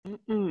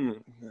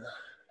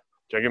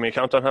Do you give me a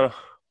countdown, Hannah?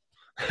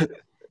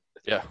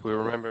 Yeah, we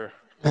remember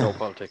no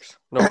politics,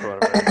 no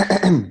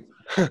coronavirus.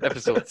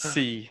 Episode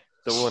C,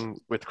 the one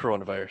with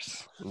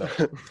coronavirus. No,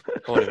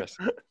 only this.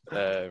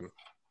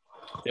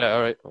 Yeah,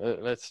 all right.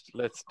 Let's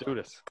do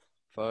this.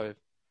 5,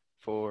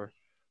 4,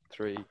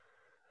 3,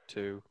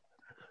 2.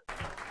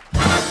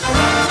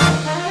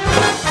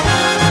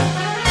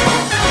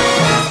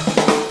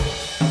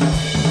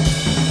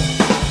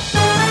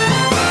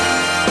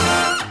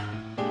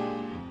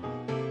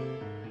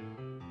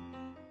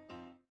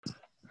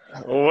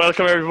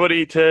 Welcome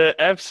everybody to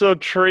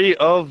episode 3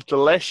 of the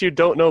Less You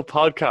Don't Know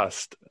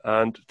podcast.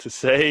 And to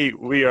say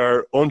we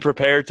are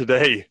unprepared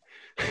today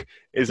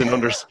is an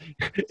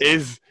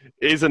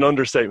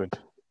understatement.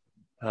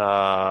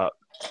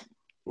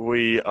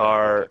 We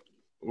are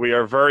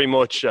very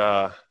much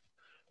there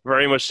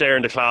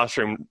in the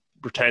classroom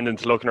pretending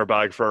to look in our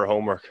bag for our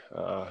homework.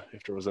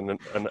 If there was an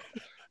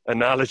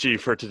analogy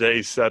for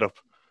today's setup.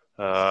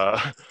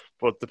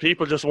 But the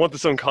people just wanted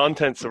some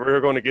content, so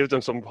we're going to give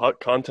them some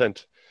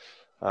content.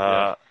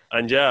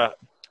 And yeah,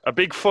 a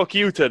big fuck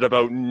you to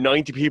about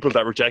 90 people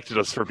that rejected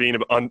us for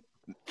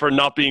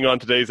not being on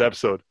today's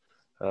episode.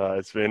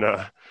 It's been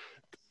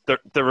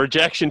the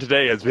rejection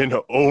today has been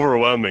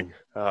overwhelming.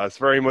 It's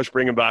very much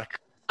bringing back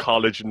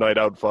college night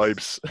out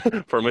vibes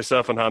for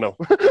myself and Hanno,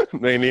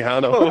 mainly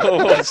Hanno.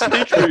 Oh,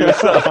 speak for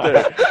yourself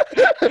there.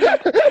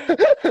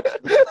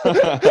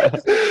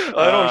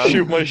 I don't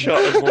shoot my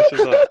shot as much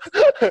as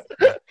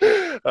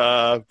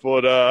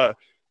that.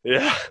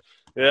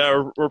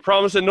 Yeah, we're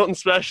promising nothing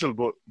special,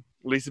 but at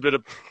least a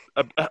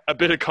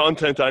bit of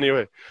content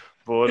anyway.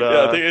 But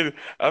yeah, I think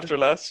after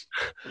last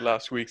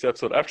week's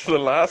episode, after the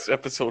last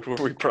episode where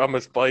we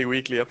promised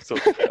bi-weekly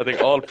episodes, I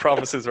think all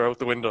promises are out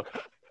the window.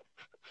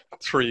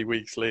 3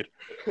 weeks later.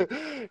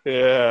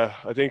 Yeah,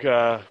 I think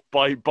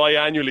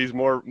biannually is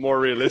more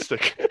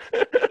realistic.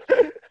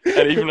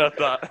 And even at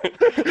that,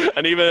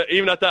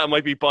 it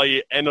might be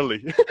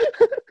biennially.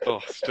 Oh,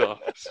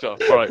 stop!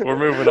 All right, we're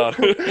moving on.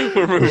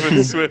 We're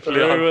moving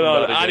swiftly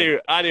on.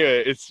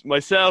 Anyway, it's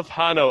myself,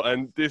 Hanno,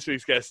 and this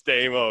week's guest,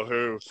 Damo,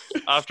 who,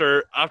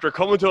 after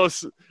coming to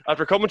us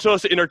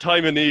in her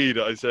time of need,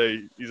 I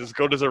say he's as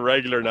good as a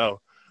regular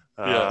now.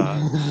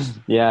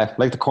 Yeah,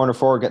 like the corner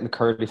forward getting the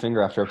curly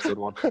finger after episode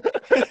 1.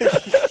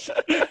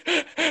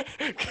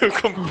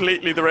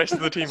 Completely the rest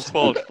of the team's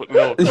fault, but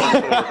no.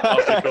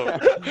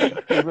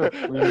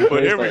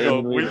 But here we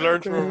go. We've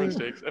learned from our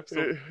mistakes.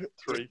 Episode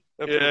 3.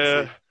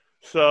 Yeah.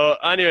 So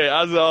anyway,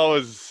 as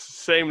always,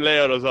 same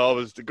layout as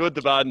always: the good,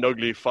 the bad, and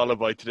ugly, followed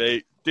by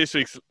this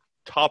week's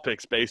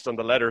topics based on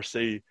the letter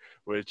C,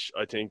 which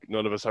I think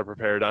none of us are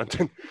prepared,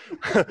 Anton.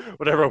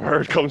 Whatever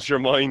word comes to your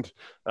mind,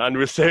 and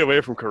we'll stay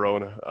away from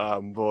Corona.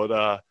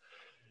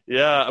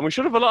 Yeah, and we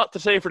should have a lot to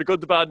say for the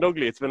good, the bad, and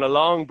ugly. It's been a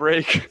long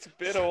break. It's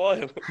been a while.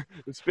 The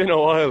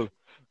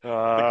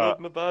good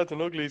and the bad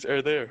and uglies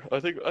are there. I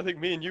think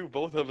me and you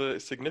both have a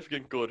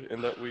significant good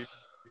in that we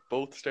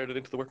both started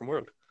into the working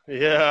world.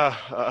 Yeah,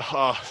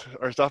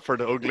 or is that for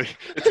the ugly?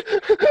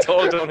 It's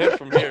all downhill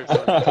from here.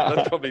 So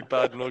that's probably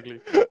bad and ugly.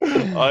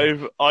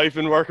 I've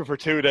been working for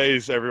 2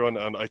 days, everyone,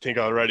 and I think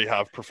I already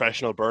have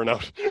professional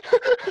burnout.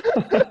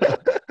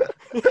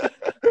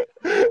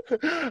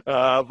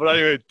 But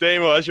anyway,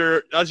 Damo, as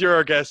you're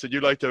our guest, would you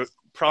like to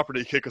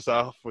properly kick us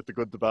off with the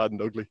good, the bad, and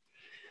ugly?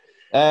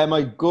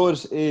 My good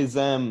is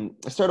I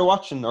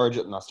watched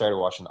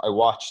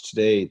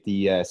today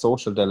the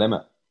Social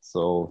Dilemma.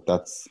 So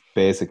that's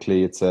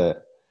basically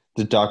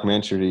the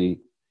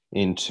documentary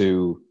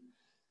into,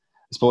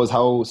 I suppose,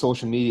 how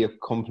social media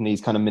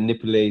companies kind of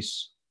manipulate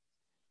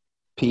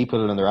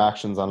people and their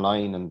actions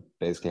online, and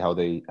basically how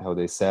they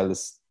sell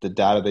the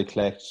data they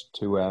collect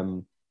to I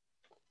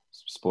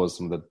suppose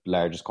some of the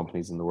largest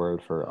companies in the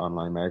world for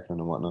online marketing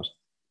and whatnot.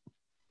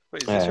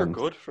 Wait, is this your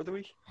good for the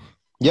week?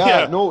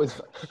 Yeah. No,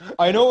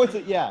 I know it's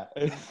yeah.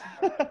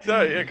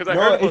 Sorry, because I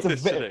heard about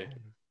this today.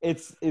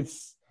 It's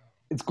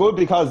good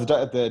because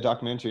the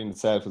documentary in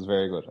itself is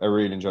very good. I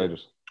really enjoyed it.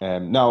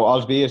 Now,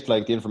 albeit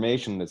like the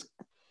information is,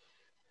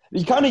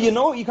 you kind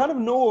of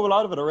know a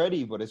lot of it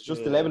already, but it's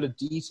just the level of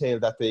detail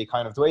that the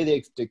way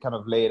they kind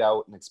of lay it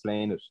out and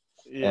explain it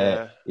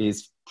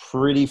is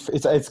pretty.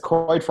 It's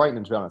quite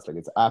frightening, to be honest. Like,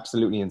 it's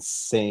absolutely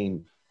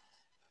insane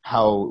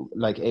how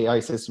like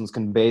AI systems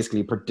can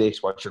basically predict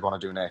what you're going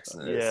to do next.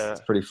 It's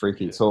pretty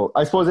freaky. Yeah. So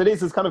I suppose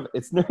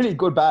it's nearly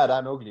good, bad,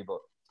 and ugly, but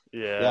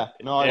yeah.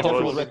 No, I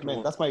definitely would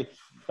recommend. That's my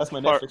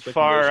Netflix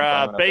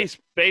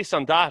recommendation. Based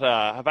on that,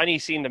 have any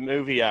seen the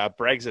movie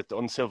Brexit: The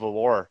Uncivil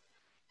War?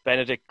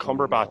 Benedict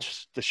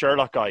Cumberbatch, the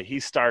Sherlock guy,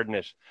 he's starring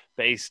it.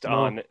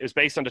 It was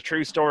based on the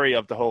true story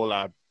of the whole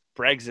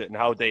Brexit, and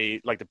how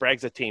the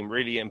Brexit team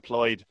really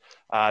employed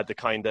the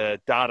kind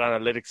of data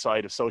analytics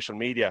side of social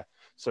media.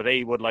 So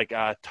they would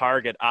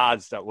target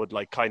ads that would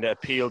kind of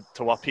appeal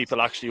to what people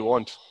actually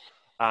want.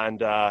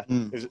 And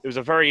it was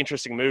a very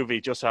interesting movie.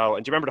 Just how,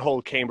 and do you remember the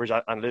whole Cambridge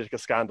Analytica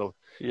scandal?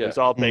 Yeah. It was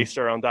all based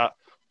around that.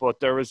 But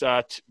there was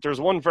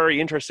one very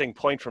interesting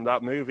point from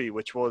that movie,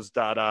 which was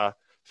that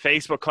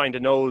Facebook kind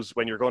of knows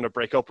when you're going to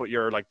break up with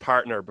your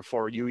partner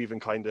before you even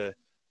kind of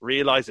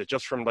realize it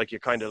just from like you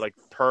kind of like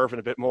perving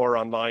a bit more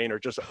online or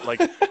just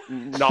like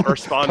not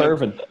responding.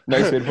 Perving,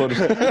 nice way to put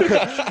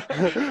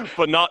it.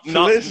 But not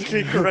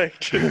politically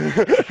correct.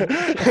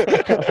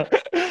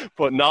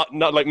 But not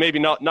like maybe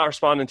not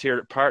responding to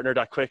your partner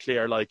that quickly,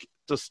 or like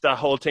just that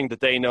whole thing that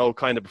they know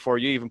kind of before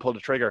you even pull the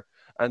trigger.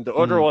 And the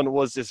other one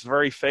was this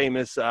very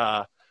famous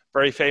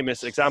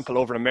example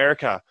over in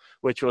America,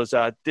 which was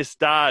this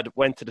dad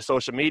went to the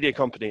social media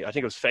company, I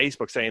think it was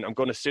Facebook, saying, I'm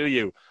going to sue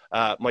you.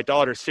 My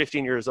daughter's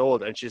 15 years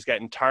old and she's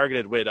getting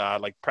targeted with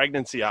like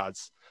pregnancy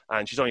ads,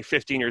 and she's only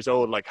 15 years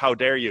old. Like, how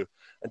dare you?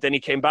 And then he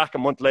came back a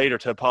month later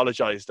to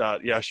apologize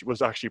that, yeah, she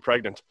was actually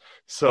pregnant.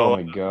 So oh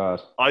my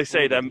God. I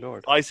say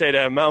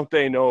the amount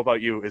they know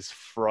about you is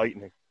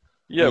frightening.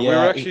 Yeah,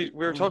 we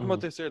were talking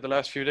about this there the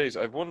last few days.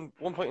 I've one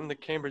point in the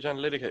Cambridge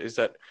Analytica is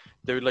that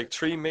there are like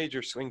 3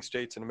 major swing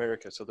states in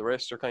America. So the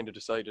rest are kind of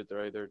decided.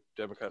 They're either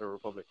Democrat or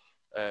Republican.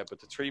 But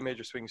the 3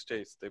 major swing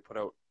states, they put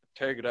out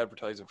target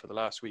advertising for the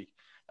last week.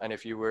 And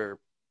if you were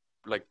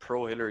like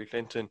pro Hillary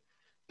Clinton,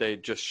 they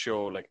just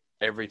show like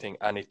everything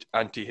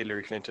anti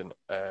Hillary Clinton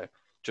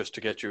just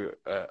to get you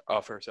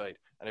off her side.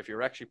 And if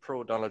you're actually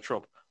pro Donald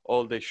Trump,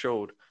 all they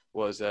showed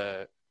was,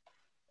 are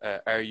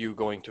you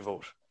going to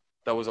vote?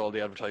 That was all the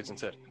advertising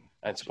said.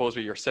 And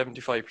supposedly you're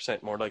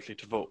 75% more likely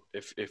to vote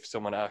if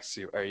someone asks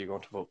you, are you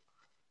going to vote?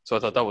 So I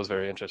thought that was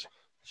very interesting.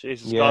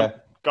 Jesus,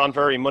 gone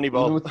very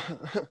Moneyball.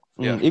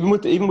 Even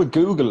with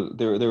Google,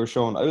 they were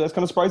showing. I was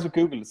kind of surprised with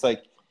Google. It's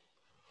like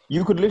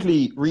you could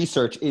literally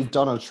research is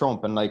Donald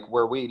Trump, and like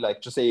where we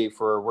like just say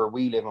for where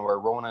we live and where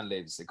Ronan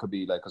lives, it could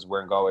be like because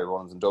we're in Galway,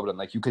 Ronan's in Dublin.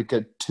 Like you could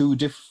get 2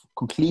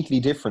 completely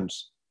different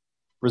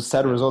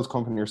set of results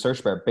come from your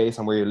search bar based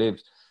on where you live.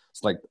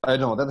 It's like, I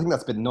don't know, I think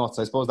that's a bit nuts.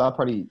 I suppose that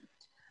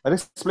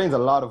explains a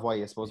lot of why,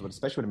 I suppose, but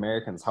especially with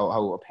Americans,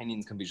 how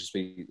opinions can be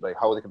like,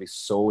 how they can be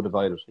so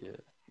divided.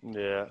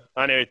 Yeah.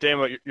 Anyway,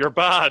 Damo, you're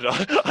bad.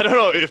 I don't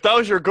know, if that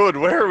was your good,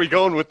 where are we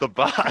going with the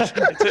bad?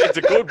 It's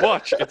a good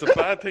watch. It's a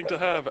bad thing to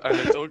have, and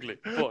it's ugly.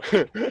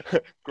 But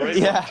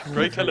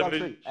great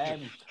television.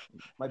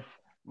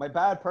 My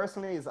bad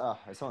personally is, I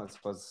suppose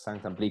it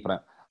sounds like I'm bleeping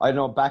out. I don't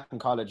know, back in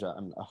college,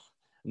 I'm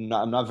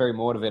not very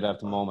motivated at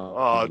the moment.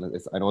 I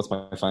know it's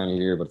my final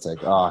year, but it's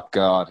like, oh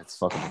God,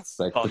 it's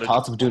like the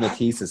thoughts of doing a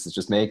thesis is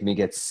just making me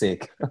get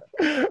sick.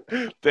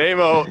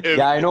 Damo,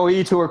 I know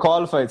you two are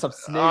qualified. Stop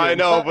sniggering. I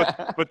know,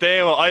 but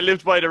Damo, I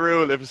lived by the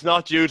rule: if it's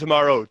not due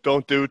tomorrow,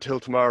 don't do till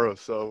tomorrow.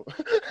 So.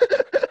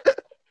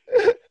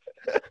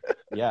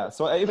 Yeah,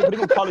 so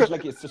even college,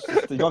 like it's just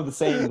you have the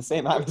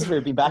same atmosphere.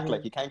 Be back,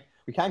 like we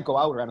can't go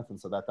out or anything.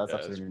 So that's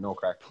absolutely no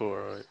crack.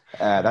 Poor,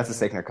 right? That's a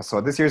sickness.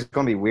 So this year's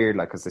gonna be weird,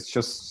 like because it's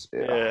just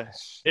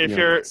if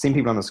you're seeing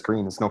people on the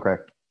screen, it's no crack.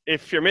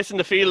 If you're missing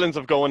the feelings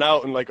of going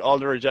out and like all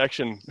the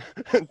rejection,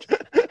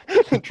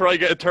 try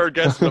get a third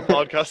guest on the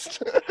podcast.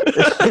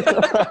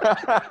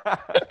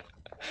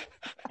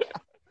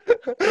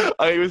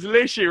 I was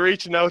literally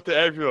reaching out to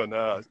everyone.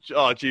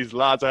 Geez,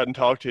 lads I hadn't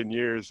talked to in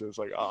years. It was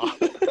like,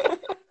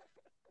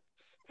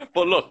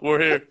 But look, we're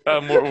here.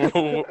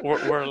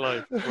 We're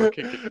alive. We're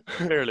kicking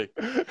clearly.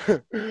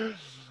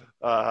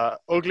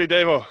 Ugly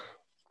Damo.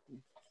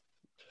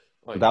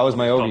 That was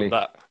my ugly.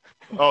 That.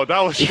 Oh, that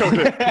was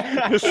ugly.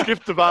 You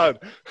skipped the bad.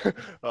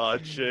 Oh,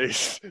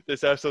 jeez.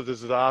 This episode's a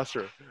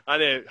disaster.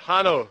 Anyway,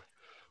 Hanno,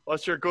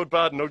 what's your good,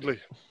 bad, and ugly?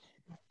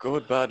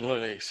 Good, bad, and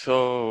ugly.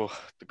 So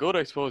the good,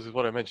 I suppose, is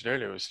what I mentioned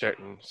earlier, was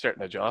starting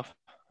a job.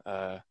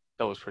 That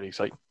was pretty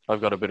exciting.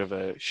 I've got a bit of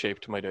a shape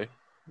to my day.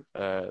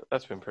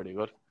 That's been pretty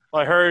good.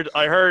 I heard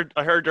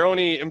they're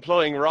only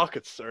employing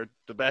rockets, or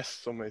the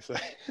best, some may say.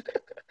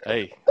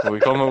 Hey, we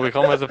come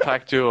as a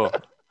pack duo.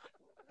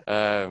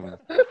 No,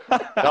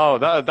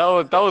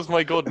 that was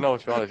my good. No,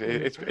 to be honest,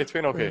 it's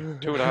been okay.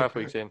 2.5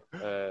 weeks in.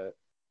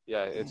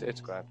 Yeah,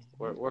 it's grand.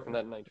 We're working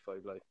that 9 to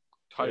 5 life.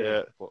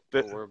 Tired, but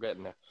we're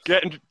getting there.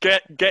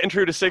 Getting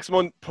through the 6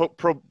 month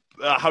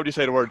how do you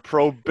say the word,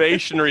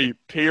 probationary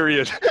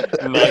period.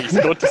 Nice.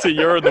 Good to see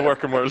you're in the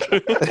working world.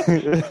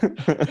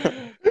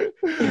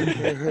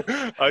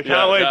 I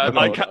can't wait.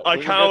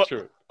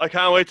 I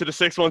can't wait till the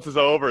 6 months is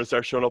over and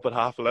start showing up at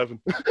 11:30.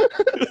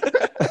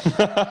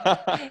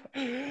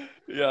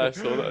 Yeah,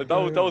 so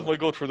that was my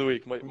good for the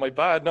week. My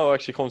bad now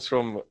actually comes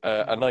from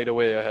a night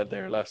away I had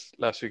there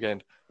last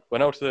weekend.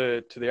 Went out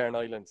to the Aran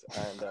Islands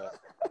and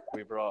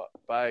we brought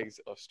bags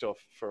of stuff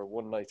for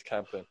one night's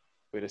camping.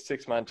 We had a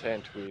 6-man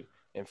tent. We had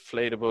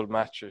inflatable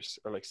mattress,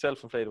 or like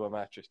self-inflatable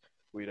mattress.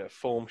 We had a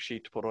foam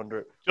sheet to put under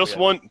it. Just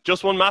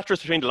one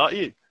mattress between the lot of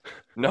you?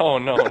 No,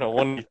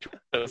 one each,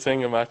 a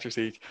single mattress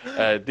each.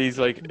 These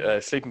like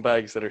sleeping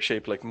bags that are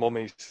shaped like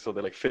mummies, so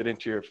they like fit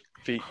into your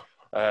feet.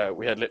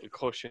 We had little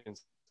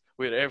cushions.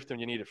 We had everything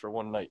you needed for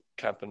one night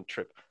camping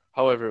trip.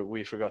 However,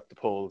 we forgot the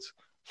poles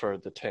for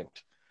the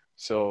tent.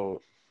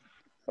 So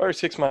our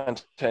 6-man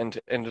tent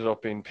ended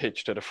up being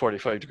pitched at a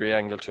 45-degree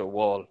angle to a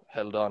wall,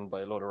 held on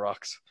by a load of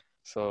rocks.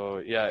 So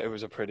yeah, it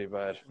was a pretty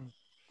bad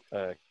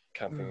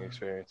camping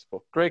experience,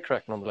 but great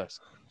crack nonetheless.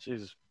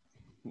 Jesus,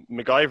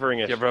 MacGyvering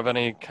it. Do you ever have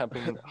any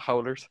camping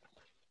howlers?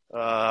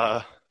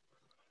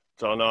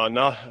 Don't know.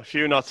 Not a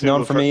few not suitable.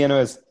 None for me,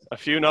 anyways. A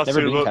few not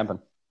Never suitable. been camping.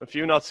 A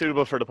few not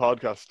suitable for the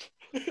podcast.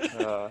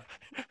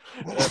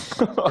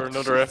 For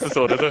another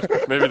episode, is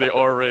it? Maybe the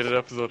R-rated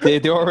episode.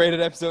 The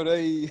R-rated episode.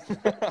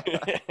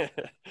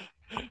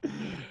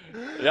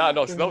 Yeah,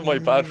 no, it's not my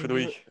bad for the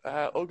week.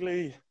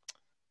 Ugly.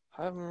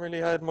 I haven't really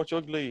had much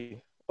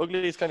ugly.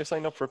 Ugly is kind of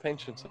signed up for a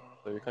pension, so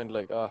you're kind of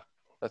like,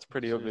 that's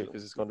pretty ugly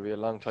because it's going to be a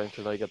long time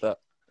till I get that.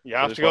 You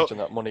have to go.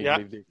 That money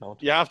leave the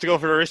account. You have to go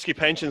for the risky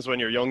pensions when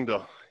you're young,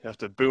 though. You have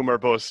to boom or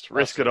bust,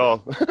 risk it all.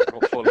 Go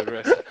full of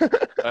risk.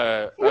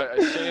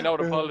 Staying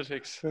out of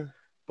politics,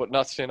 but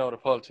not staying out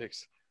of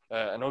politics.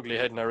 An ugly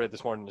heading I read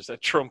this morning is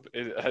that Trump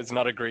has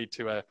not agreed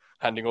to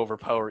handing over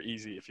power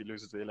easy if he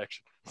loses the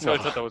election. So I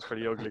thought that was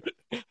pretty ugly.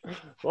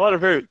 What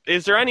about?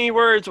 Is there any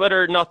words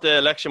whether or not the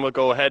election will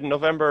go ahead in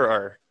November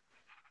or?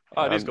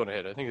 It is going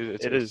ahead. I think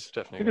it is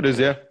definitely. I think it is.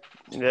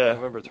 Yeah.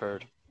 November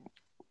 3rd.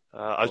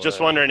 I was just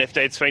wondering if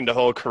they'd swing the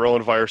whole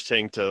coronavirus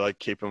thing to like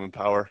keep him in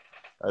power,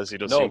 as he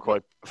does seem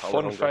quite.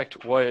 Fun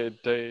fact: why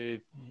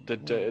the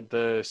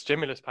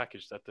stimulus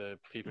package that the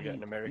people get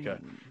in America,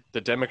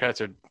 the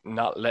Democrats are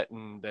not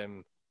letting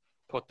them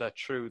put that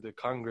through the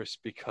Congress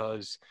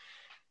because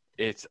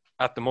it's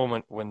at the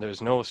moment when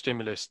there's no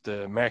stimulus,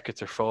 the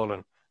markets are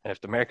falling, and if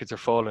the markets are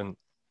falling,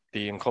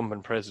 the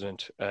incumbent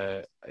president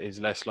is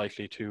less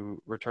likely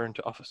to return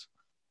to office.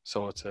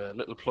 So it's a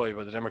little ploy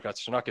by the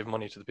Democrats to not give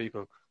money to the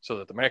people so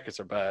that the markets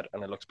are bad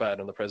and it looks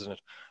bad on the president.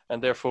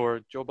 And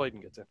therefore, Joe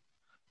Biden gets in.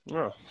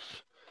 Oh.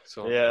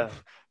 So, yeah.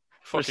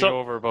 Fucking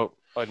over about,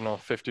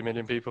 50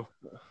 million people.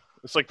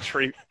 It's like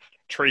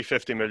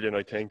 350 million,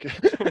 I think.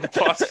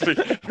 Possibly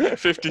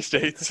 50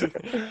 states. I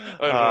don't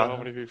know how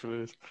many people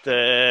it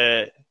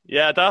is.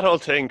 That whole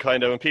thing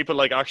kind of, when people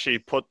like actually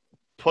put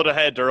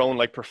ahead their own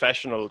like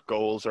professional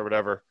goals or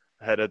whatever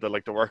ahead of the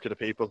work of the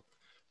people.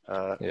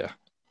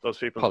 Those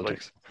people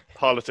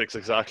politics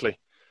exactly.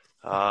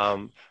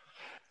 Well,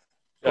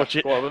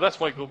 that's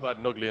my good, bad,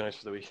 and ugly night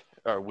for the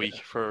week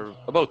for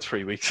about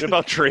 3 weeks.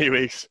 About 3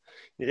 weeks.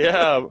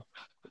 Yeah,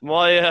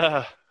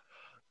 my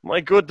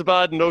good, the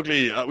bad, and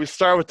ugly. We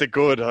start with the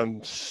good.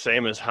 I'm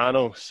same as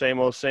Hanno.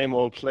 Same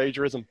old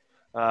plagiarism.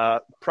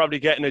 Probably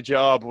getting a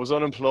job. Was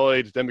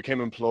unemployed, then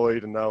became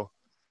employed, and now,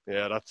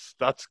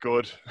 that's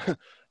good.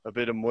 A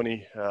bit of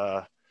money.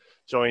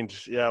 Joined.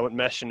 Went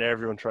meshing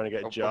everyone trying to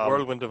get a job. A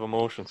whirlwind of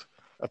emotions.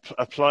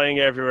 Applying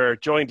everywhere.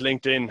 Joined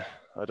LinkedIn.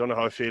 I don't know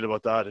how I feel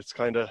about that. It's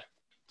kind of,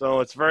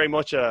 it's very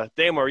much a.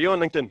 Damo, are you on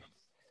LinkedIn?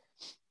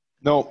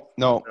 No.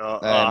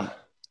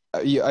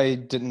 I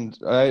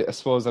didn't. I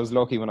suppose I was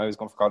lucky when I was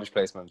going for college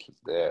placement.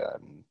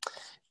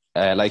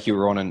 Like you,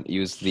 Ronan,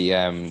 used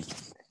the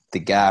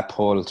gap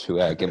hole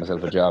to get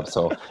myself a job,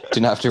 so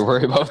didn't have to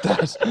worry about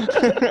that.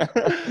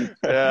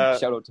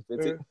 Shout out to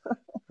Fitzy.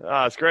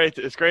 It's great.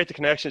 It's great the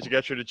connections you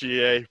get through the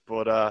GA,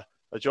 but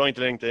I joined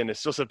LinkedIn.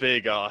 It's just a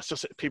big. It's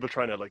just people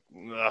trying to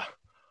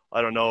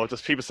I don't know,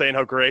 just people saying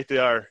how great they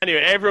are. Anyway,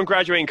 everyone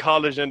graduating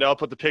college and they all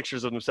put the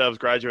pictures of themselves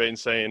graduating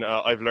saying,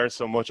 I've learned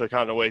so much, I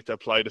can't wait to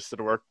apply this to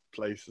the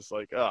workplace. It's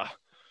like,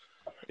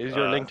 Is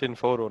your LinkedIn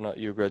photo not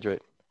you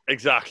graduate?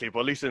 Exactly, but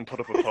at least I didn't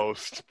put up a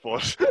post.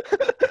 But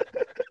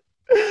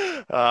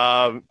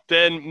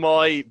then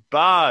my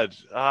bad.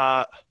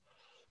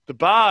 The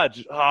bad,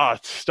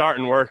 it's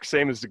starting work,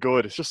 same as the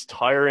good. It's just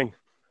tiring.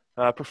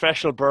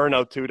 Professional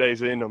burnout 2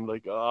 days in. I'm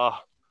like,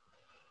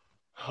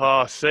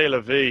 c'est la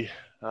vie.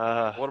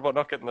 What about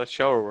not getting that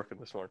shower working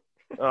this morning?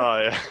 Oh,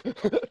 yeah.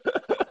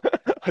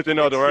 I didn't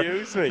know how to work.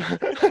 Excuse me.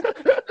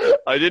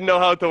 I didn't know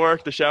how to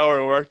work the shower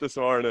and work this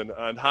morning.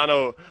 And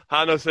Hanno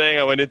saying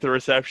I went into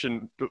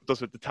reception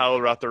just with the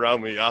towel wrapped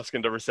around me,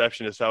 asking the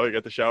receptionist how I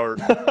get the shower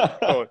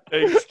going.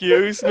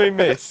 Excuse me,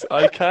 miss.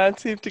 I can't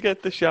seem to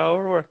get the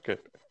shower working.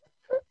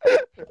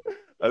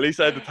 At least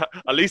I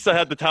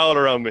had the towel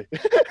around me.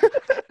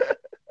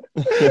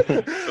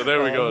 So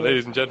there we go,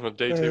 ladies and gentlemen.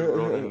 Day 2,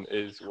 Ronan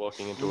is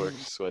walking into work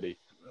sweaty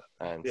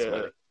and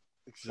sweaty.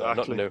 Exactly.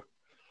 Nothing new.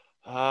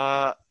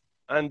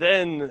 And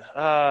then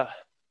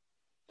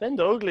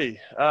the ugly,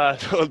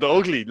 the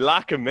ugly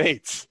lack of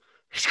mates.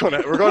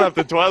 We're gonna have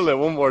to dwell on it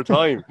one more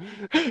time.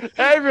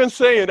 Everyone's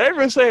saying,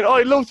 oh,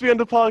 I'd love to be on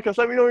the podcast.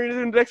 Let me know when you're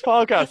doing the next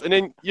podcast. And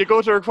then you go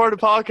to record a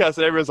podcast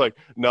and everyone's like,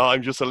 no,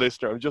 I'm just a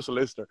listener.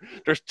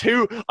 There's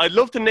two. I'd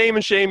love to name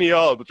and shame you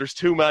all, but there's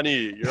too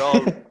many. You're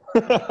all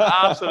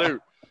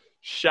absolute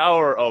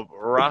shower of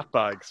rat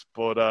bags.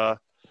 But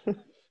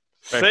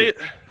there's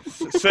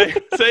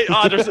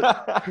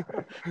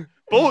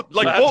both.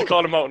 Like, I have to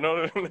call him out.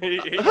 No,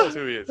 he knows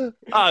who he is.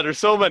 There's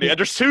so many, and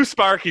there's two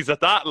Sparkies at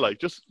that. Like,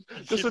 just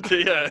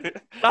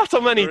that's how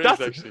many.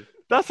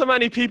 That's how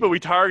many people we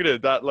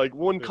targeted. That like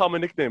one common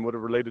nickname would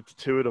have related to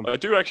two of them. I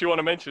do actually want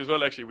to mention as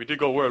well. Actually, we did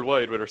go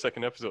worldwide with our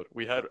second episode.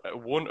 We had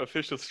one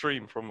official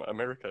stream from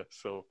America.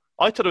 So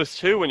I thought it was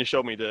two when you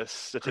showed me the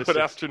statistics.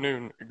 Good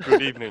afternoon,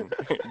 good evening,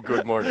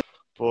 good morning.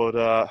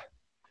 But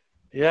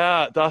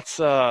that's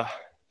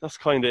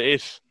kind of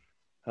it.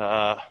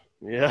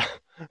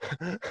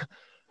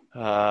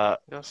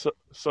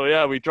 So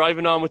yeah, we're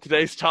driving on with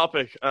today's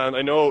topic, and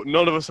I know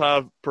none of us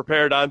have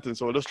prepared anything,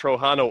 so we'll just throw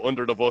Hanno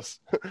under the bus.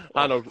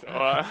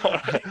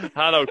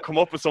 Hanno, come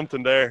up with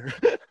something there.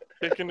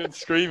 Kicking and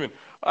screaming.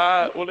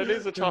 Well, it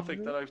is a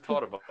topic that I've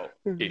thought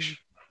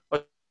about-ish.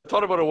 I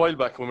thought about it a while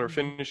back when we were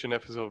finishing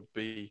episode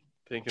B,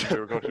 thinking we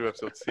were going to do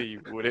episode C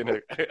within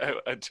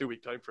a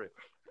 2-week time frame.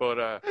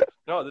 But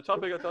no, the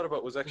topic I thought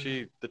about was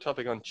actually the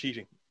topic on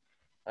cheating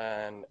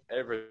and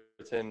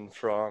everything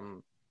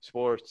from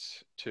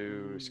sports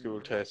to school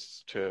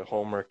tests to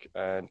homework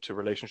and to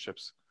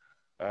relationships.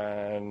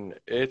 And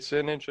it's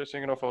an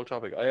interesting enough old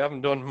topic. I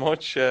haven't done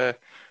much,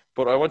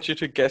 but I want you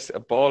to guess a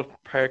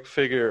ballpark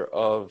figure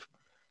of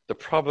the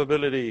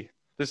probability.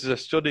 This is a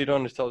study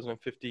done in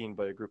 2015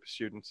 by a group of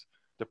students.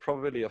 The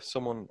probability of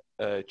someone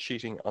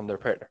cheating on their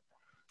partner.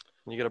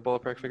 Can you get a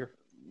ballpark figure?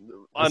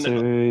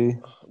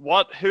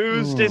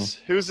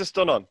 Who's this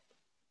done on?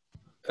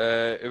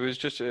 It was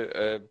just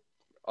a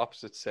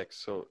opposite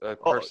sex, so a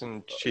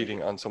person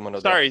cheating on someone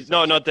else. Sorry,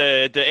 no, not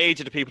the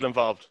age of the people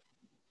involved.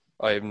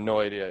 I have no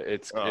idea.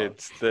 It's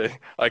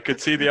I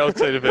could see the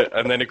outside of it,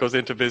 and then it goes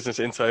into Business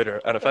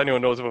Insider. And if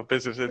anyone knows about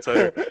Business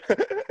Insider,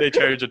 they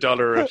charge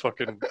 $1 a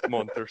fucking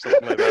month or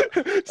something like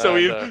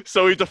that.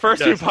 So we've the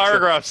first two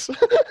paragraphs.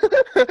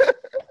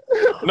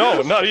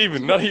 No, not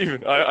even.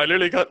 I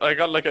literally got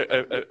like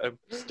a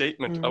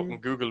statement out in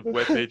Google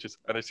web pages,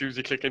 and as soon as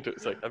you click into it,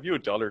 it's like, have you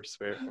 $1 to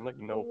spare? I'm like,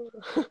 no.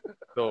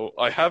 So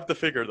I have the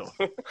figure though.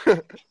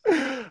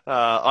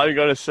 I'm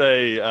gonna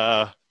say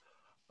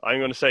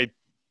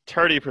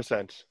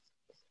 30%.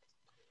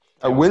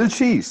 Will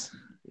cheat?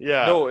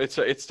 Yeah. No,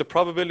 it's the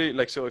probability.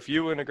 Like, so if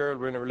you and a girl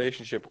were in a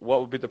relationship,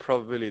 what would be the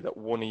probability that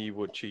one of you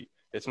would cheat?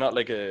 It's not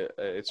like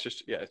it's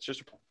just a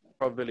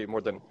probability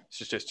more than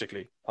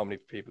statistically how many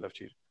people have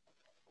cheated.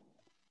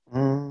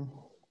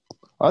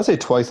 I'd say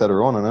twice out of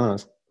one,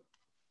 anyways.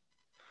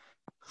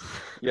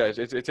 Yeah,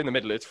 it's in the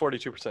middle. It's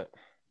 42%.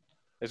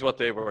 Is what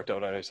they worked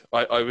out. Anyways,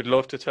 I would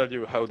love to tell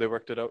you how they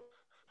worked it out,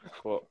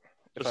 but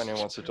if anyone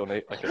wants to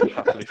donate, I can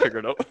happily figure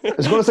it out. I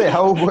was going to say,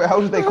 how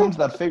did they come to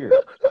that figure?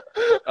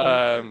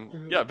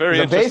 Yeah, very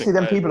interesting. Basically,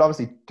 then people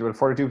obviously,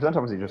 42%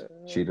 obviously just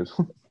cheated.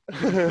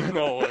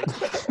 No,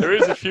 there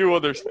is a few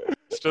other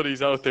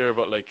studies out there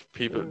about like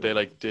people. They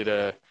like did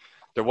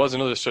there was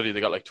another study. They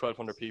got like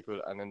 1,200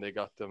 people, and then they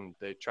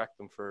tracked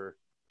them for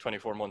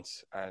 24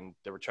 months, and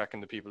they were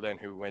tracking the people then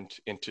who went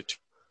into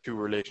two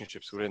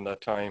relationships within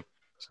that time.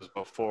 So it was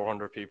about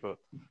 400 people,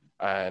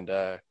 and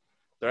there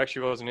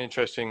actually was an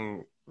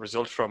interesting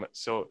result from it.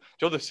 So, do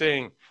you know the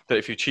saying that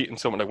if you cheat on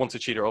someone, like once a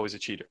cheater, always a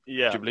cheater?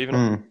 Yeah. Do you believe in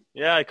it?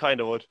 Yeah, I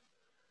kind of would.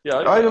 Yeah,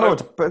 I don't know,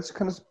 but it's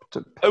kind of.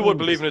 I would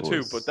believe in it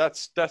too, but that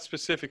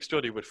specific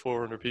study with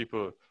 400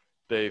 people,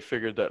 they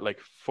figured that like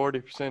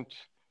 40%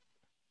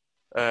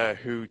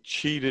 who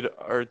cheated,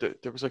 or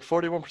there was like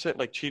 41%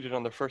 like cheated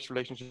on their first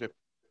relationship,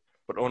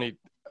 but only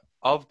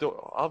of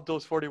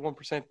those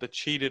 41% that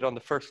cheated on the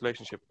first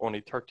relationship,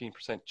 only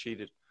 13%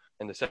 cheated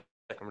in the second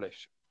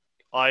relationship.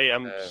 I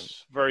am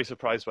very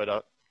surprised by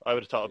that. I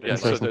would have thought it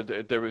so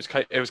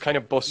it was kind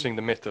of busting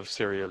the myth of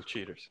serial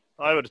cheaters.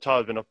 I would have thought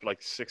it'd been up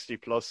like 60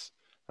 plus.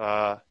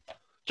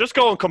 Just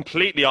going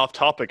completely off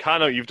topic,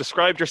 Hanno, you've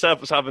described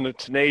yourself as having a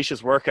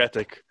tenacious work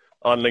ethic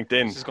on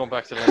LinkedIn. This is going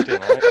back to LinkedIn,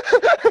 right?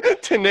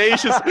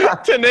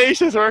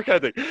 tenacious work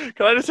ethic.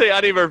 Can I just say,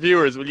 any of our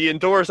viewers, will you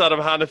endorse Adam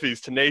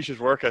Hanafi's tenacious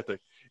work ethic?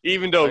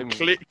 Even though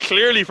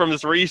clearly from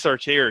this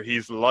research here,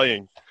 he's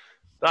lying.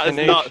 That is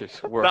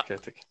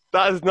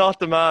not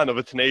the man of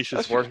a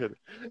tenacious work ethic.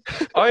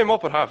 I am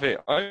up at 8:30.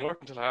 I'm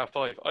working till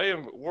 5:30. I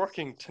am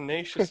working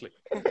tenaciously.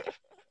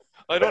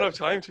 I don't have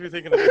time to be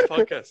thinking of this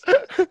podcast.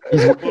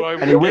 He's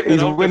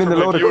winning a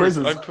load of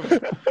quizzes.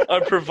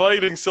 I'm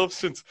providing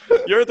substance.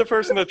 You're the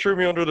person that threw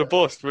me under the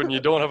bus when you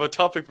don't have a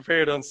topic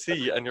prepared on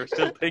C and you're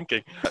still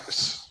thinking.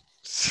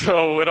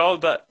 So with all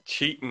that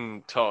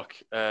cheating talk,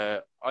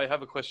 I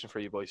have a question for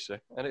you boys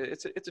today, and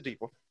it's a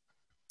deep one.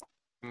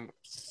 And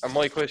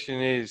my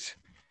question is,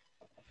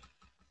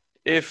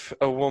 if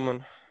a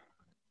woman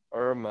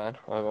or a man,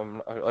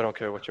 I don't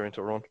care what you're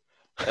into, Ron,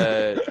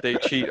 they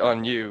cheat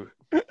on you.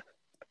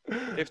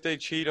 If they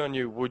cheat on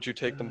you, would you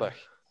take them back?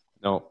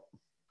 No.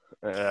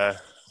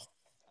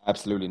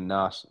 Absolutely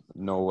not.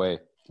 No way.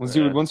 Once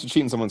you're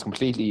cheating someone, it's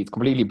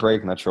completely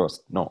breaking that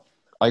trust. No.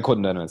 I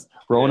couldn't anyways.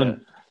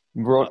 Ronan?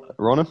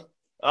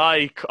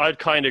 I'd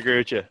kind of agree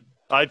with you.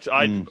 I'd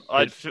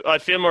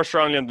feel more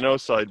strongly on the no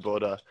side,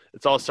 but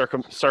it's all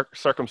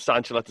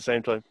circumstantial at the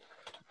same time.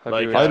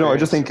 I know. I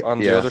just think on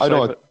the other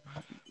side.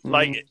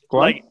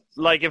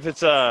 Like if it's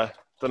don't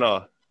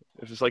know,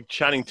 if it's like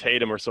Channing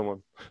Tatum or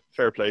someone,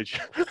 fair play.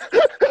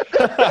 I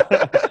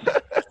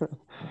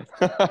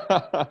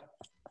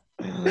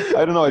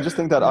don't know. I just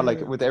think that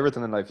like with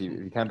everything in life,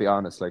 you can't be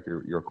honest. Like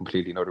you're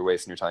completely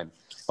wasting your time.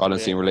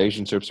 Honesty in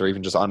relationships, or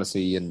even just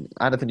honesty in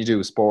anything you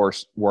do,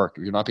 sport, work.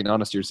 If you're not being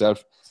honest to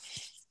yourself,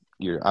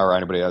 or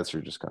anybody else,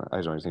 you're just kind of,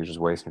 I don't know, you're just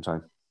wasting your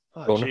time.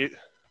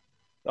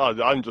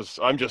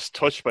 I'm just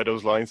touched by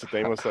those lines that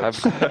they must have.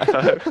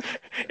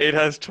 It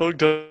has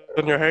tugged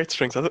on your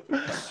heartstrings, has it?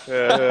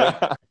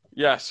 Yeah.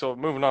 Yeah, so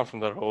moving on from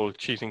that whole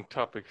cheating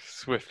topic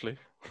swiftly.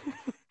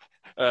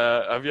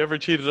 Have you ever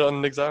cheated on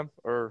an exam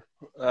or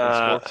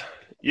sports?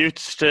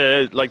 Used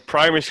to, like,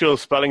 primary school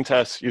spelling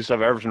tests, used to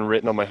have everything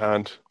written on my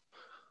hand.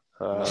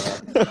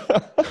 Nice.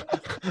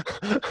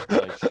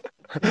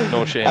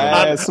 No shame.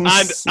 And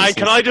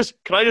can I just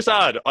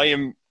add,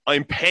 I'm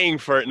paying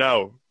for it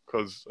now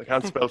because I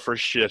can't spell for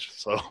shit.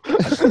 So.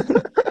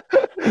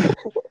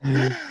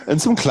 And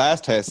some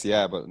class tests,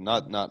 yeah, but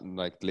not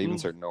like leaving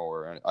cert, no,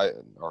 or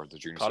the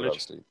junior cert,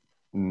 obviously.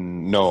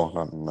 No,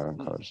 not in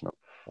college, no.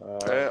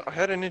 I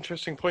had an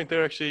interesting point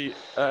there, actually.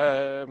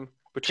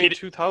 Between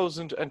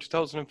 2000 and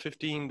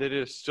 2015, they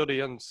did a study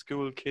on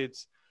school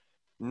kids.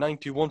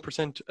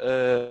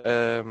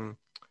 91%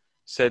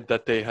 said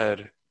that they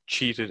had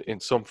cheated in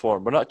some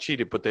form. But not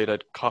cheated, but they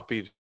had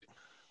copied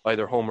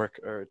either homework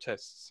or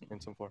tests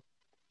in some form.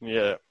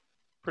 Yeah.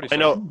 Pretty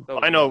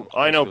I know.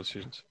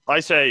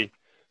 I say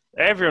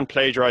everyone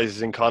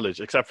plagiarizes in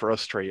college, except for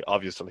us three,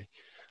 obviously.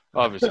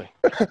 Obviously.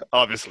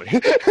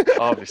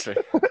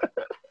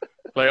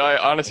 Like,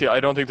 I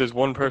don't think there's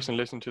one person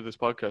listening to this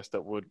podcast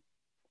that would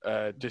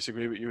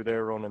disagree with you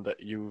there, Ronan, that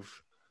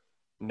you've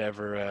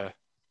never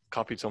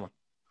copied someone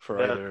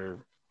for either.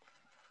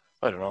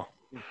 I don't know.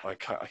 I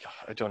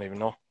don't even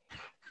know.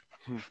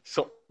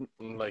 So,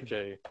 like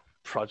a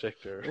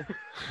project or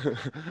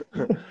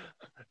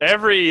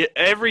every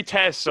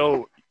test.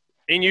 So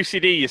in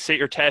UCD, you sit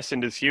your test in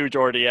this huge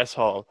RDS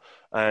hall,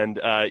 and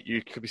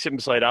you could be sitting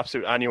beside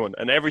absolute anyone.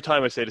 And every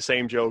time I say the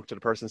same joke to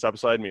the person sat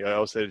beside me, I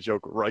always say the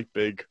joke right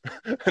big,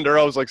 and they're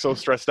always like so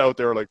stressed out.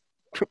 They're like,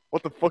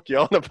 "What the fuck you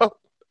on about?"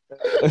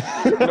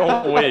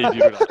 No way,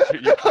 dude.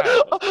 You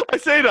can't. I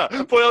say that,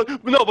 but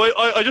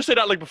I just say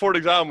that like before the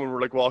exam when we're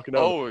like walking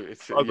out. Oh, I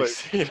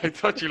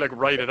thought you like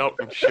write it out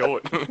and show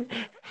it.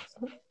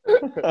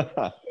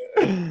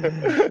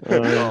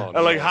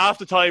 And like half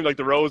the time, like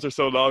the rows are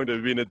so long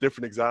they'd be in a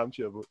different exam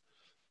to you, but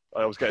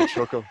I always get a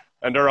chuckle,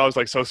 and they're always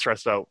like so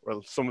stressed out.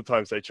 Well,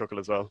 sometimes they chuckle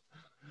as well.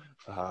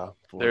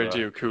 They're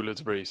due cool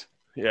as a breeze.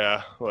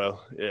 Yeah,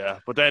 well, yeah,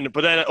 but then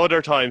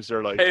other times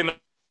they're like, "Hey,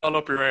 all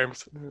up your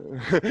arms."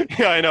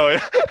 Yeah, I know.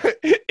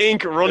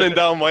 Ink running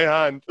down my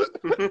hand.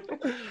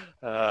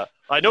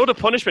 I know the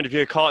punishment if you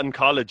get caught in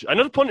college. I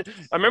remember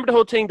the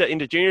whole thing that in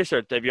the junior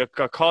cert, that if you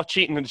got caught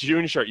cheating in the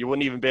junior cert, you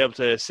wouldn't even be able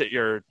to sit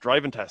your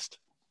driving test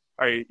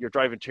or your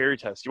driving theory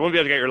test. You wouldn't be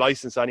able to get your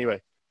license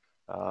anyway.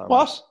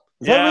 What?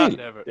 Is yeah,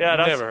 that really?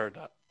 never heard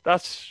that.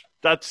 That's.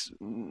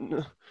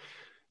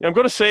 I'm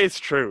going to say it's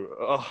true.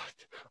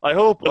 I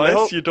hope.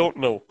 Unless you don't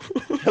know.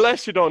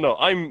 Unless you don't know.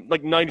 I'm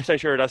like 90%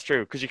 sure that's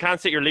true. Because you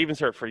can't sit your leaving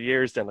cert for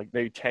years then, like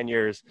maybe 10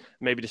 years.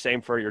 Maybe the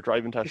same for your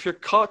driving test. If you're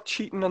caught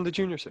cheating on the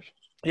junior cert.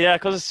 Yeah,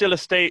 because it's still a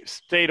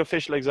state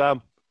official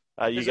exam.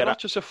 Is it not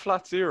just a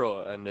flat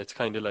zero? And it's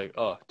kind of like,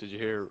 oh, did you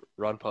hear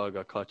Ron Paul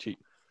got caught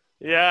cheating?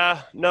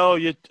 Yeah, no,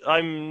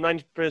 I'm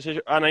 90%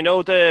 sure. And I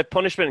know the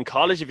punishment in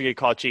college if you get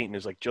caught cheating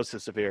is like just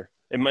as severe.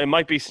 It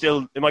might go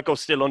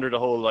still under the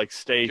whole like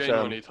state. I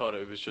genuinely thought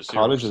it was just 0%.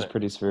 College is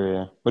pretty severe,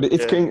 yeah. But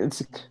it's kind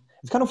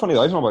of funny. I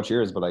don't know about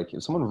yours, but like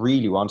if someone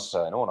really wants to,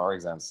 I know in our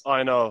exams.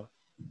 I know.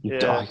 You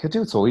could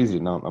do it so easy.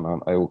 No.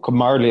 I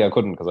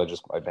couldn't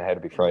because my head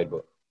would be fried.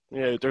 But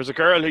yeah, there was a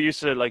girl who used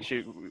to like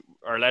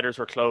our letters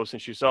were close,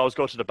 and she used to always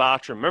go to the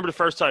bathroom. Remember the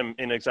first time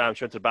in exam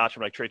she went to the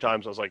bathroom like 3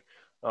 times. I was like,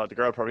 oh, the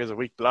girl probably has a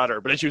weak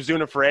bladder. But then she was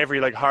doing it for every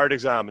like hard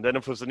exam, and then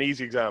if it was an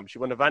easy exam, she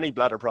wouldn't have any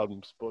bladder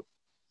problems. But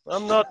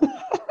I'm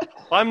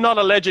not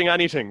alleging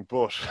anything,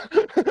 but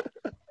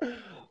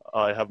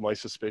I have my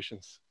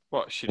suspicions.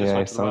 What, she just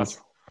went to the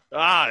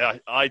bathroom?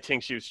 I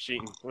think she was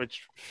cheating,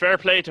 which fair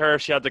play to her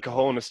if she had the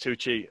cojones to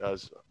cheat,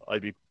 as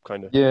I'd be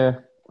kind of... Yeah,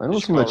 I know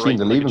something like cheating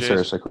the leaving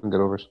cert, I couldn't get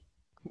over it.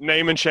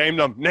 Name and shame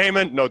them.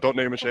 No, don't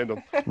name and shame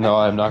them. No,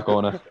 I'm not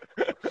going to.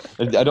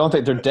 I don't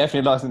think they're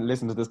definitely not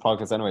listening to this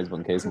podcast anyways, but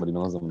in case somebody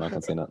knows them, I'm not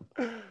going to say nothing.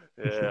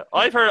 Yeah,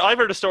 I've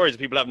heard the stories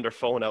of people having their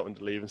phone out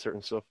and leaving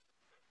certain stuff.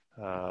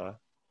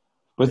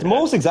 But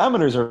most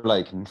examiners are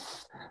like,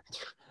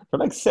 they're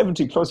like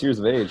 70 plus years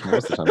of age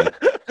most of the time.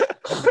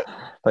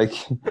 Like,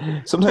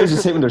 sometimes you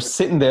see when they're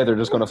sitting there, they're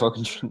just going to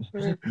fucking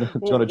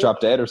going to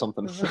drop dead or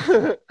something.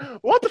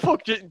 What the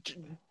fuck? Do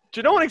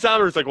you know when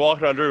examiners like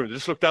walk around the room, they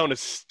just look down and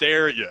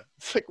stare at you?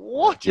 It's like,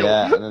 what?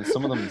 Yeah, and then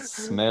some of them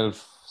smell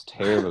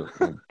terrible.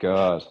 Oh, my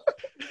God.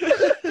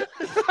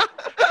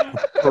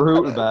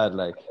 Brutal bad,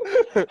 like.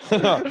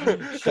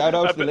 Shout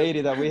out to the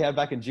lady that we had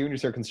back in junior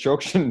cert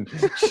construction.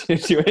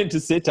 She went to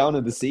sit down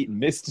in the seat and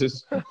missed it.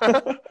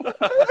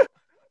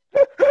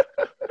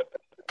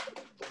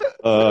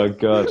 Oh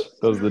God,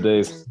 those are the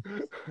days.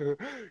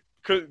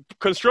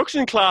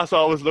 Construction class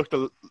always looked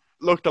a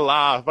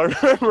laugh.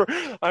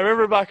 I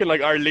remember back in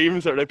like our leaving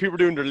cert, like people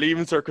doing their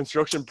leaving cert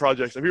construction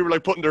projects, and people were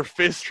like putting their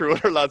fists through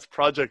other lads'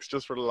 projects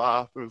just for the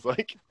laugh. It was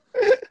like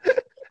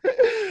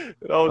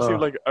it always seemed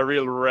like a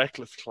real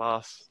reckless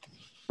class.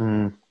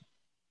 It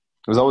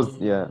was always,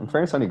 yeah. In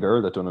fairness, any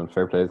girl that done it,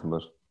 fair play to them,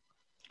 but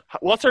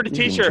what sort of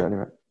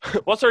teacher?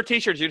 What sort of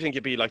teacher do you think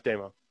you'd be like,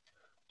 Damo?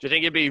 Do you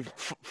think it'd be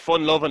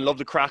fun loving, love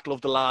the crack,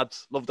 love the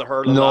lads, love the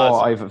hurling No,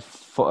 lads?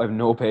 I have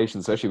no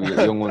patience, especially with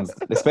young ones.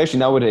 Especially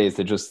nowadays,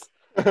 they just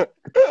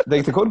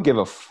they couldn't give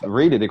a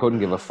really. They couldn't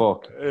give a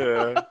fuck.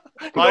 Yeah.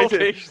 No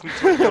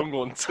patience with young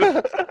ones.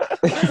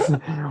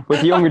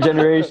 With the younger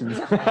generations.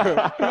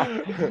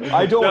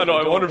 I don't. No,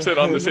 I'm 100%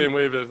 on the same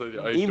wave as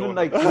even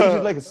like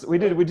we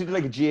did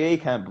like a GA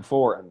camp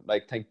before, and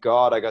like thank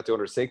God I got the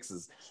under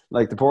sixes.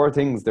 Like the poor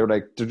things, they're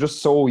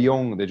just so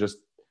young. They just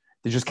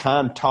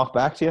can't talk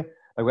back to you.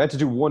 Like we had to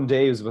do one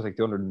day. It was with like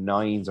the under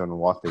nines. I don't know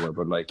what they were,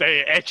 but like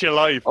they ate your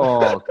life.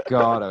 Oh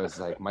God, I was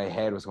like, my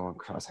head was going.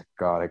 I was like,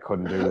 God, I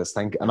couldn't do this.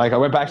 And like I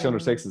went back to under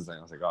sixes, and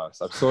I was like, God,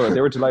 I'm so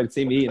they were delighted to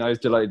see me, and I was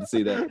delighted to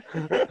see them.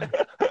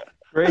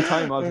 Great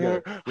time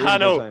altogether.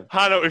 Really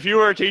Hanno, if you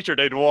were a teacher,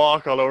 they'd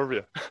walk all over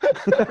you.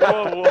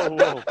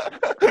 Whoa.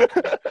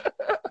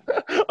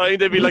 I think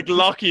they'd be like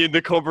Lockie in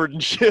the cupboard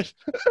and shit.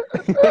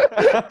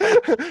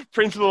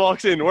 Principal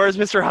walks in. Where's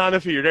Mr.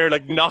 Hanafi? You're there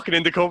like knocking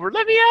in the cupboard.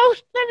 Let me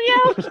out.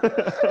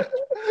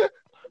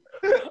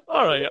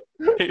 All right.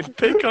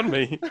 Pick on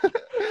me.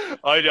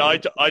 I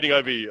think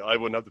I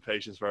wouldn't have the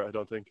patience for it, I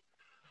don't think.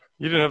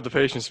 You didn't have the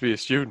patience to be a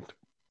student.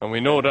 And we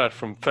know that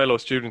from fellow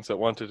students that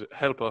wanted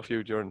help off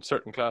you during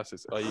certain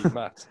classes, i.e.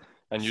 maths.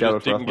 And you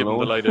just didn't give them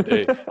the light of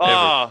day.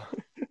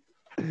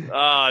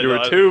 You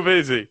were too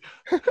busy.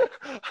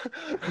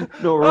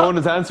 No,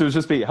 Rowan's answer was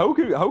just be, how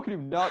can you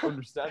not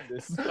understand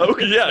this?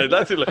 Okay, yeah,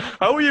 that's it. Like,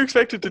 how are you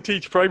expected to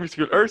teach primary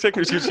school or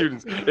secondary school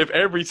students if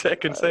every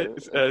second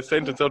sentence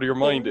out of your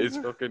mind is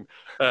fucking,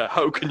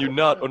 how can you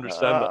not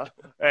understand that?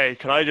 Hey,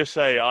 can I just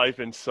say I've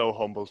been so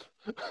humbled.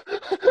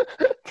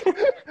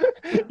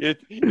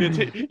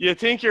 You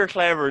think you're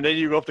clever, and then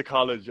you go up to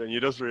college and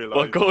you just realise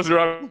what goes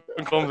around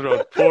and comes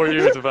around. 4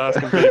 years of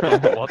asking people,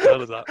 what the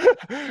hell is that?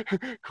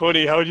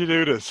 Cunny, how'd you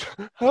do this?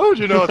 How'd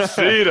you not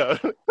see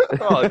that?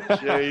 Oh,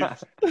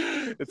 jeez.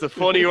 It's a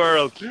funny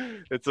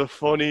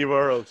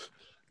world.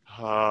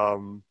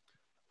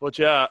 But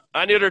yeah,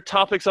 any other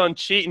topics on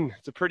cheating?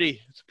 It's a pretty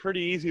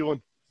easy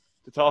one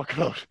to talk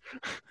about.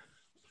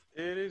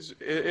 It is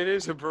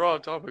a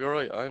broad topic, all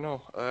right. I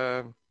know.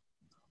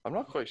 I'm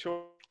not quite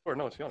sure.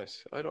 No, to be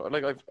honest, I don't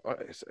like.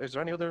 Is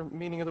there any other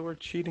meaning of the word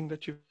cheating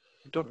that you've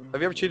done?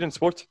 Have you ever cheated in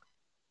sports,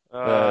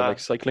 like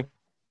cycling?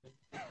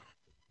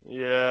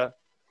 Yeah,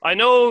 I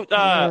know.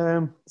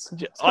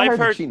 I've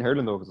heard cheating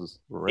hurling though.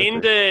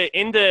 In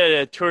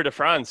the Tour de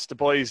France, the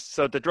boys.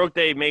 So the drug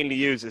they mainly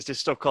use is this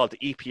stuff called the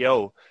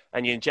EPO,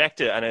 and you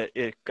inject it, and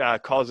it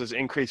causes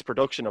increased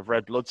production of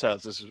red blood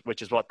cells,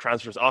 which is what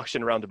transfers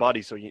oxygen around the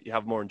body, so you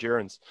have more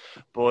endurance.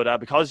 But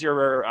because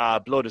your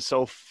blood is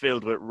so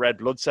filled with red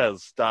blood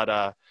cells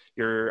that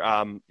your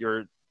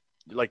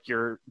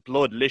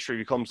blood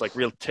literally becomes like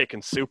real thick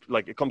and soup,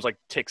 like it comes like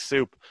thick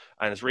soup,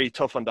 and it's really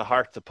tough on the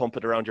heart to pump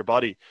it around your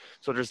body.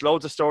 So there's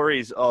loads of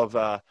stories of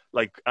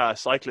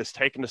cyclists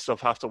taking this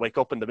stuff have to wake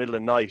up in the middle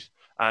of the night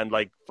and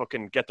like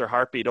fucking get their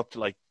heartbeat up to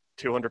like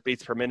 200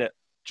 beats per minute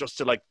just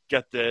to like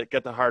get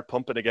the heart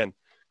pumping again,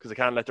 because they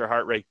can't let their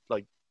heart rate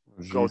like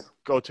go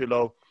too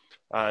low,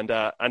 and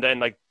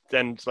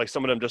then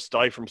some of them just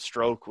die from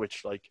stroke,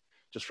 which like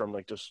just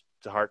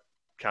the heart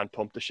can't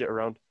pump the shit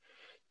around.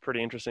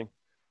 Pretty interesting.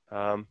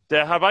 Have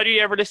either you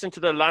ever listened to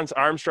the Lance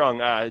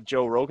Armstrong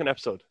Joe Rogan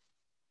episode?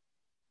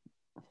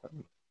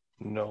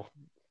 No.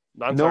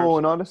 I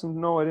didn't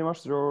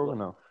watch the Joe Rogan.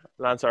 No.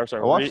 Lance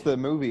Armstrong. I watched the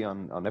movie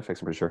on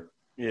Netflix, I'm pretty sure.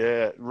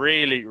 Yeah,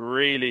 really,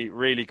 really,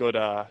 really good.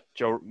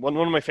 Joe, one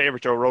of my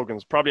favorite Joe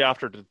Rogans, probably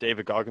after the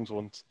David Goggins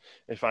ones.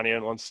 If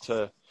anyone wants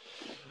to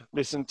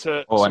listen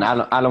to. Oh, and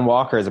Alan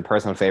Walker is a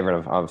personal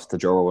favorite of the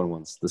Joe Rogan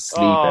ones. The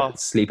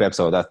sleep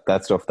episode,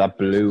 that stuff that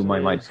blew my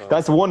mind.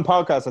 That's the one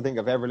podcast I think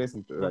I've ever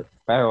listened to. Like,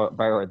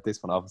 bar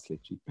this one, obviously,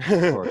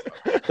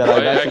 that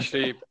I've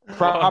actually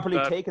properly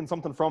taken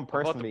something from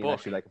personally and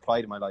actually like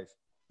applied in my life.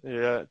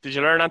 Yeah, did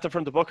you learn anything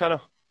from the book,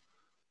 Hannah?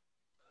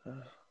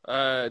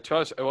 To be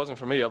honest, it wasn't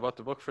for me. I bought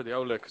the book for the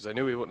outlet because I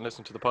knew he wouldn't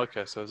listen to the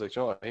podcast. So I was like,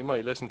 you know what? He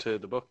might listen to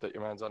the book that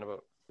your man's on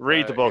about.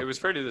 Read the book. It was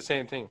fairly the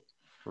same thing.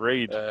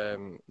 Read.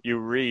 You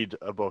read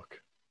a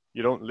book.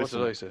 You don't listen.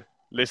 What did I say?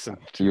 Listen.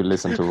 You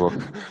listen to a book.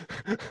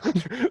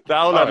 The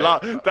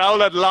owl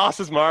that lost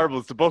his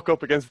marbles. The book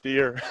up against the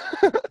ear.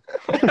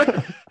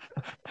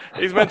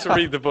 He's meant to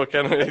read the book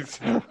anyways.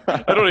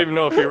 I don't even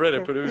know if he read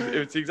it, but it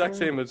was the exact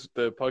same as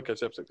the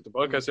podcast episode. The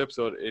podcast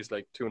episode is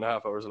like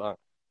 2.5 hours long.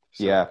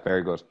 So. Yeah,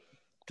 very good.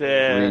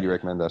 Really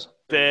recommend that.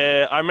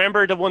 I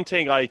remember the one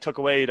thing I took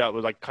away that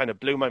was like kind of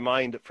blew my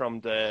mind from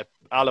the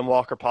Alan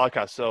Walker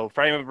podcast. So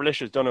for anyone who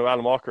don't know who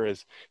Alan Walker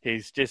is,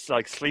 he's just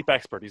like sleep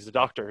expert. He's a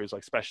doctor who's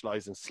like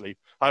specialized in sleep.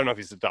 I don't know if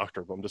he's a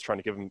doctor, but I'm just trying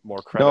to give him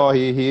more credit. No,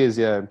 he is.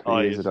 Yeah,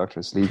 he is a doctor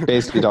in sleep.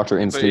 Basically, doctor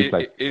in sleep.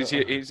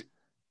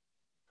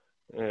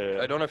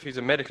 I don't know if he's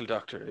a medical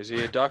doctor. Is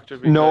he a doctor?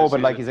 No, but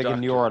like he's like a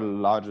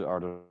neurologist or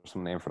there's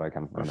some name for that. I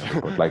can't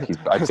remember. But like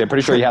I'm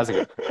pretty sure he has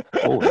a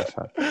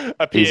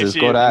PhD. He's as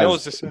good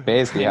as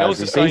basically has.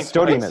 He's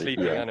studying it.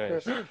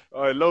 Yeah.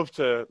 I love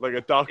to like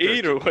a doctor.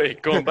 Either way,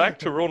 going back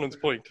to Ronan's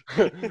point.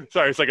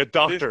 Sorry, it's like a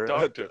doctor.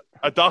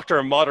 A doctor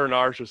of modern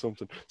art or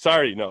something.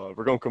 Sorry, no,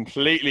 we're going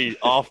completely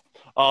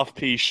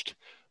off-piste.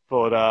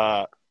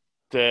 But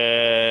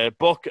the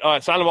book,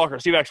 Alan Walker,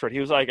 Steve Expert, he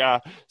was like,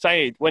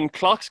 saying when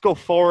clocks go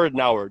forward an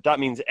hour, that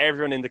means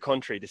everyone in the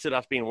country, they still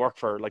have to be in work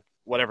for like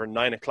whatever,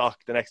 9 o'clock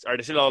the next, or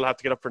they still all have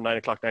to get up for 9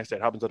 o'clock next day.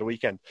 It happens on the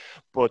weekend.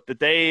 But the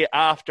day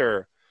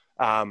after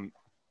the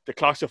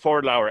clocks go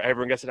forward an hour,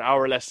 everyone gets an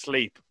hour less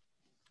sleep.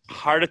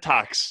 Heart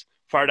attacks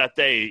for that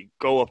day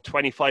go up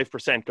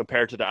 25%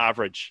 compared to the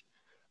average.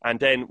 And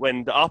then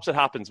when the opposite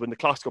happens, when the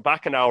clocks go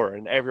back an hour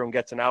and everyone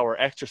gets an hour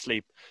extra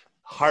sleep,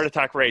 heart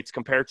attack rates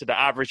compared to the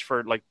average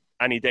for like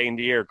any day in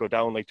the year go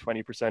down like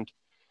 20%.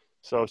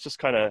 So it's just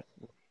kind of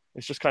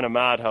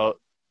mad how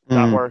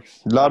that works.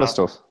 A lot of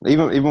stuff.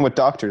 Even with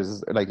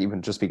doctors, like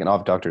even just speaking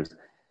of doctors, I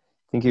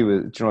think he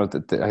was.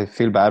 I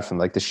feel bad for them.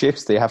 Like the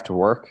shifts they have to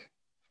work.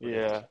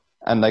 Yeah.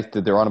 And like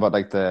they're on about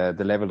like the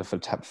level of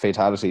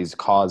fatalities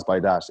caused by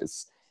that.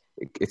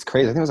 It's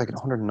crazy. I think it was like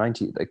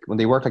 190. Like when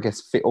they work like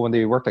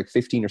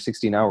 15 or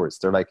 16 hours,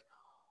 they're like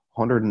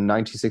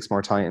 196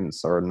 more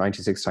times or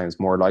 96 times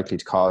more likely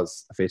to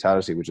cause a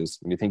fatality. Which is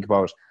when you think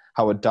about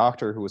how a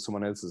doctor who has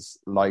someone else's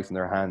life in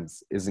their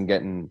hands isn't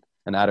getting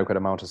an adequate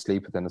amount of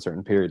sleep within a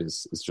certain period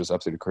is just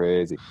absolutely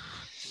crazy.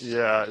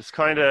 Yeah, it's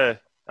kind of,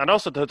 and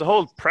also the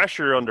whole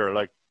pressure under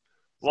like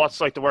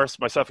what's like the worst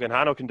myself and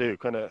Hanno can do,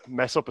 kind of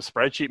mess up a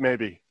spreadsheet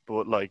maybe,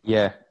 but like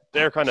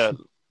they're kind of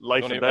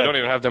life and death. I don't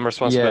even have them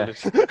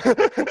responsibilities. Yeah.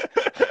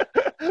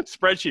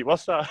 Spreadsheet,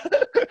 what's that?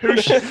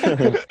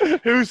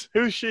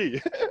 Who's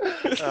she?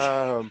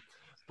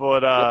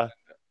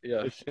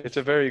 Yeah, it's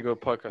a very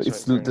good podcast.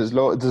 There's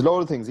a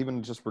lot of things,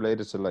 even just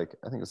related to like,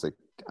 I think it's like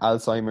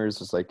Alzheimer's.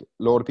 There's like a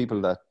lot of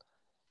people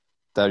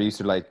that used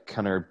to like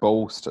kind of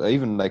boast,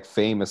 even like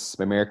famous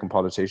American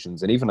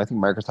politicians, and even I think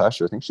Margaret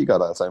Thatcher. I think she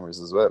got Alzheimer's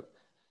as well.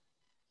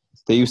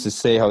 They used to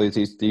say how they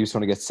used to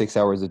want to get 6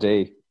 hours a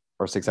day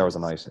or 6 hours a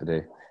night a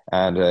day,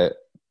 and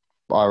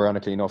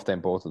ironically enough, then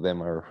both of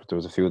them, or there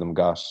was a few of them,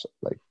 got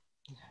like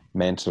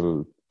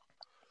mental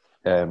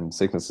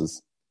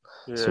sicknesses.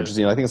 Yeah. So just,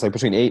 I think it's like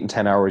between 8 and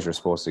 10 hours you're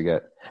supposed to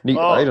get. I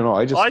don't know.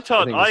 I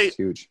think it's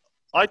huge.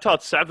 I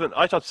thought 7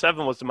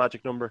 was the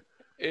magic number.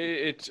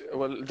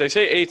 Well, they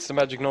say 8's the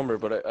magic number,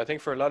 but I think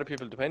for a lot of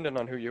people, depending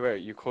on who you are,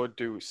 you could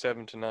do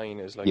 7 to 9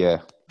 is like. Yeah.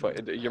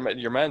 But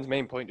your man's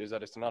main point is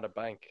that it's not a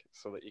bank,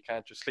 so that you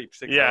can't just sleep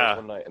 6 hours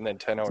one night and then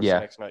 10 hours the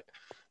next night.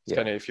 It's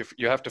kind of if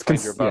you have to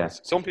find your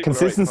balance. Yeah. Some people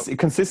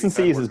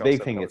consistency is his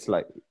big thing. It's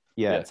like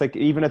it's like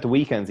even at the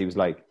weekends he was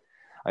like,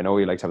 I know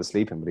you like to have a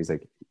sleep in, but he's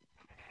like,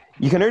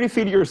 you can already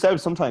feel it yourself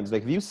sometimes.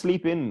 Like if you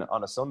sleep in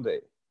on a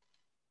Sunday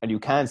and you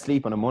can't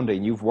sleep on a Monday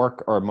and you've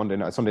worked, or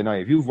Sunday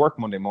night, if you've worked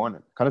Monday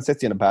morning, kind of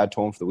sets you in a bad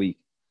tone for the week.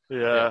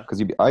 Yeah.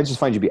 Because I just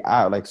find you'd be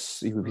out, like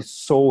you would be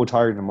so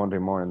tired on Monday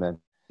morning then.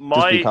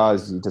 Just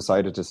because you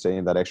decided to stay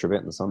in that extra bit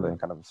on the Sunday and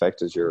kind of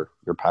affected your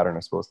pattern, I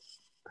suppose.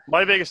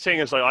 My biggest thing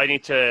is like I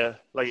need to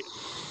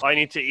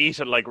eat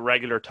at like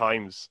regular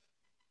times.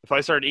 If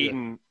I start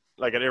eating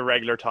like at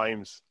irregular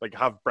times, like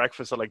have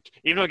breakfast at like,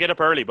 even if I get up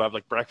early, but have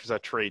like breakfast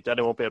at 3, then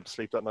I won't be able to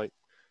sleep that night.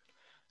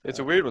 It's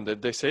a weird one.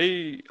 They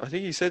say, I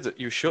think he said that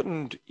you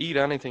shouldn't eat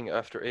anything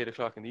after 8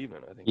 o'clock in the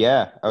evening. I think.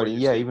 Yeah,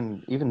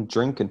 even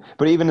drinking,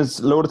 but even there's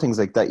a load of things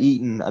like that.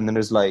 Eating, and then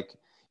there's like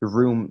your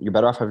room. You're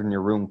better off having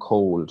your room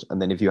cold,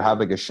 and then if you have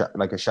like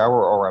a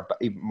shower or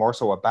more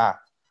so a bath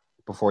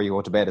before you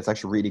go to bed, it's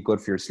actually really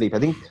good for your sleep. I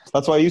think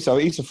that's why I used to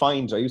when I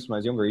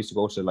was younger, I used to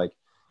go to like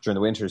during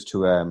the winters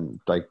to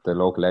like the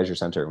local leisure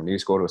centre. When you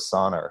used to go to a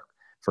sauna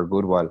for a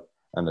good while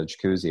and a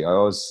jacuzzi, I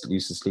always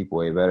used to sleep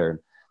way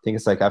better. I think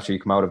it's like after you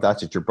come out of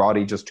that, your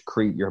body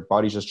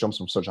just jumps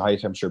from such a high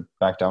temperature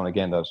back down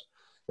again that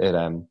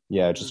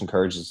it just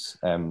encourages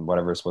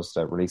whatever it's supposed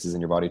to releases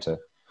in your body to.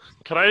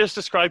 Can I just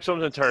describe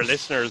something to our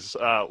listeners?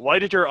 Why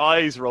did your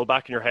eyes roll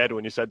back in your head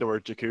when you said the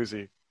word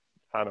jacuzzi?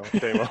 Hanno,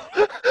 Damo.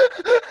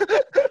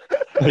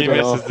 He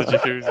misses the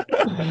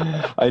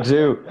jacuzzi. I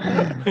do.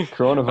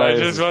 Coronavirus. I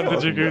just want the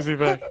jacuzzi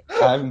back.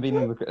 I haven't been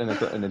in a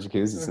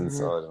jacuzzi since,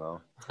 I don't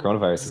know.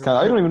 Coronavirus is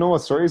I don't even know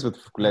what stories with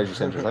leisure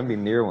centres. I haven't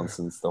been near one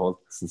since the whole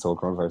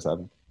coronavirus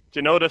happened. Do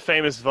you know the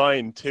famous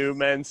vine, 2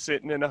 men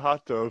sitting in a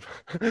hot tub?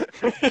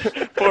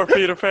 4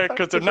 feet apart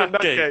because they're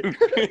not gay.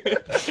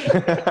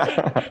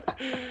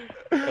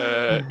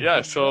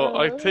 So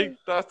I think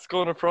that's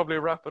going to probably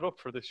wrap it up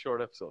for this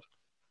short episode.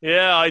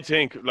 Yeah, I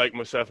think like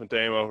myself and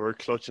Damo, we're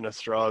clutching at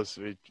straws.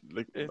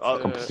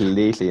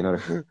 Completely,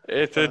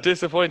 It's a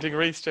disappointing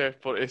restart,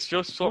 but it's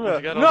just something to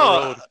get on the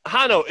road.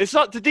 Hanno, it's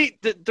not the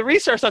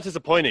restart's not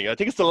disappointing. I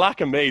think it's the lack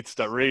of mates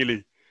that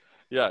really.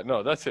 Yeah,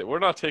 no, that's it. We're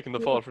not taking the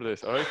fall for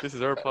this. All right, this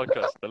is our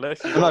podcast.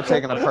 I'm not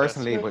taking it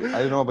personally, but I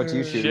don't know about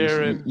you,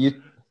 Sharon. You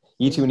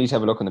two need to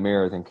have a look in the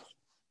mirror, I think.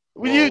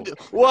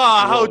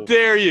 Wow, how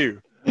dare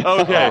you?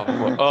 Okay.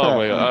 Oh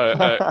my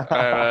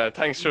god!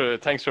 Thanks to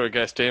our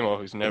guest Damo,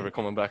 who's never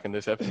coming back in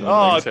this episode.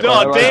 Oh,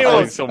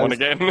 Damo! I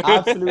again.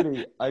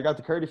 Absolutely, I got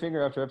the curly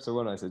finger after episode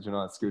 1. I said, you know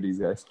what, screw these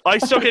guys. I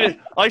stuck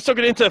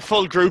it into a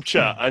full group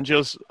chat and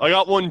I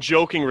got one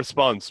joking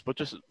response, but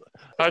just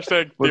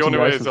hashtag the only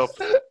way is up.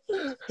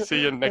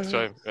 See you next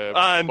time.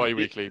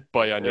 Bi-weekly,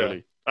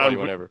 biannually,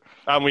 whenever.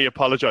 And we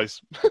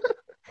apologise.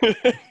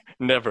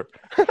 Never.